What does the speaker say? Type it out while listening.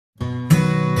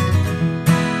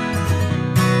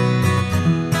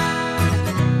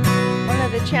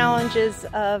challenges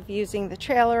of using the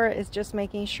trailer is just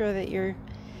making sure that you're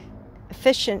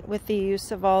efficient with the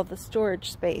use of all the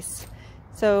storage space.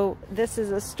 So this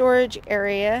is a storage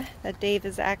area that Dave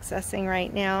is accessing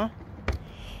right now,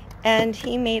 and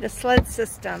he made a sled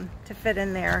system to fit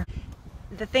in there.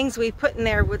 The things we put in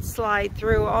there would slide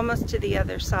through almost to the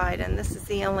other side, and this is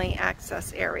the only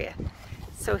access area.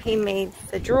 So he made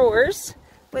the drawers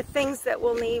with things that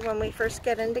we'll need when we first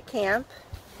get into camp.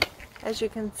 As you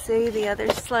can see, the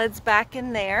other sled's back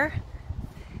in there,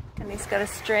 and he's got a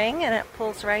string and it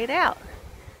pulls right out.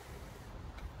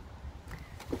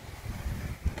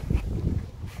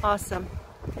 Awesome.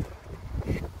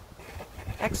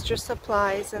 Extra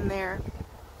supplies in there.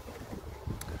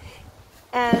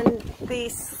 And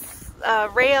these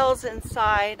rails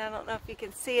inside, I don't know if you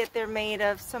can see it, they're made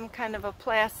of some kind of a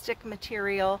plastic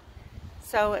material,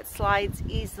 so it slides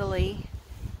easily.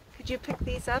 Could you pick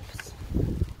these up?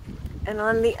 And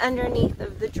on the underneath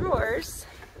of the drawers,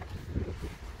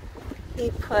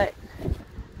 he put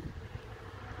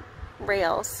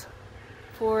rails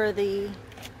for the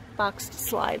box to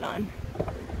slide on.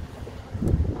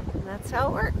 And that's how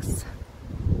it works.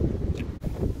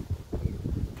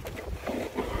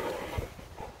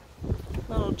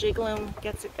 Little jiggling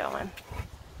gets it going.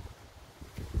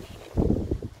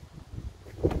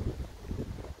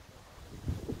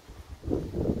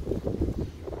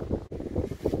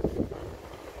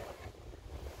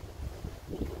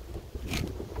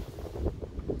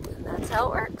 And that's how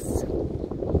it works.